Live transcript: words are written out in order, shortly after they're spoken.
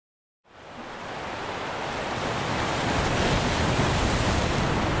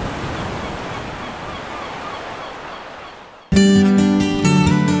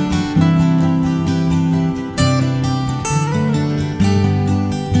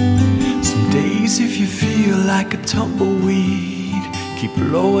if you feel like a tumbleweed, keep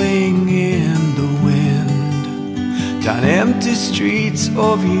blowing in the wind, down empty streets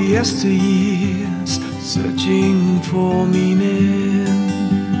of your yesteryears, searching for meaning.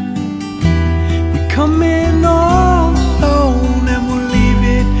 We come in all alone and we'll leave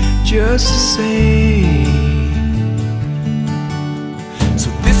it just the same. So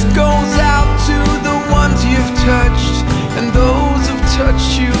this goes out to the ones you've touched and those who've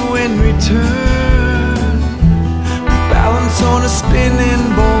touched you in return. We balance on a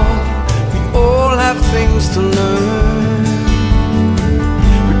spinning ball, we all have things to learn.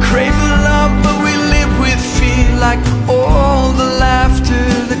 We crave the love but we live with fear, like all the laughter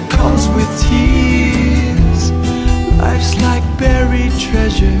that comes with tears. Life's like buried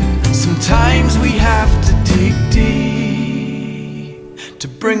treasure, sometimes we have to dig deep to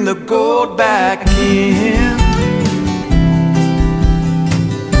bring the gold back in.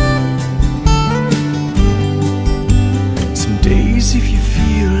 If you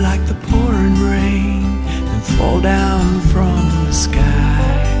feel like the pouring rain, then fall down from the sky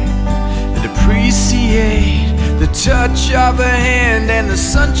and appreciate the touch of a hand and the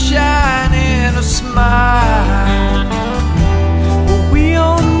sunshine in a smile. Well, we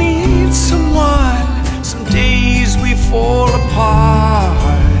all need someone, some days we fall apart.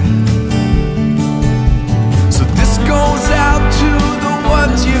 So this goes out to the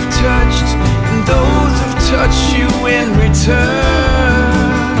ones you've touched and those who've touched you in return.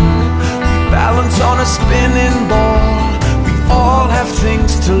 Balance on a spinning ball, we all have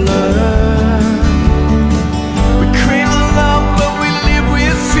things to learn. We crave the love but we live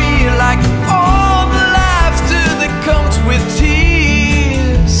with fear, like all the laughter that comes with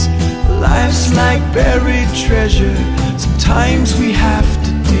tears. Life's like buried treasure, sometimes we have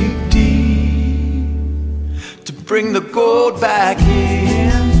to dig deep to bring the gold back in.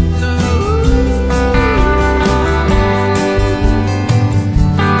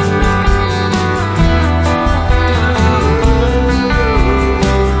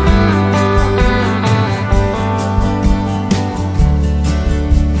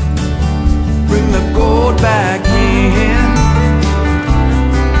 Bring the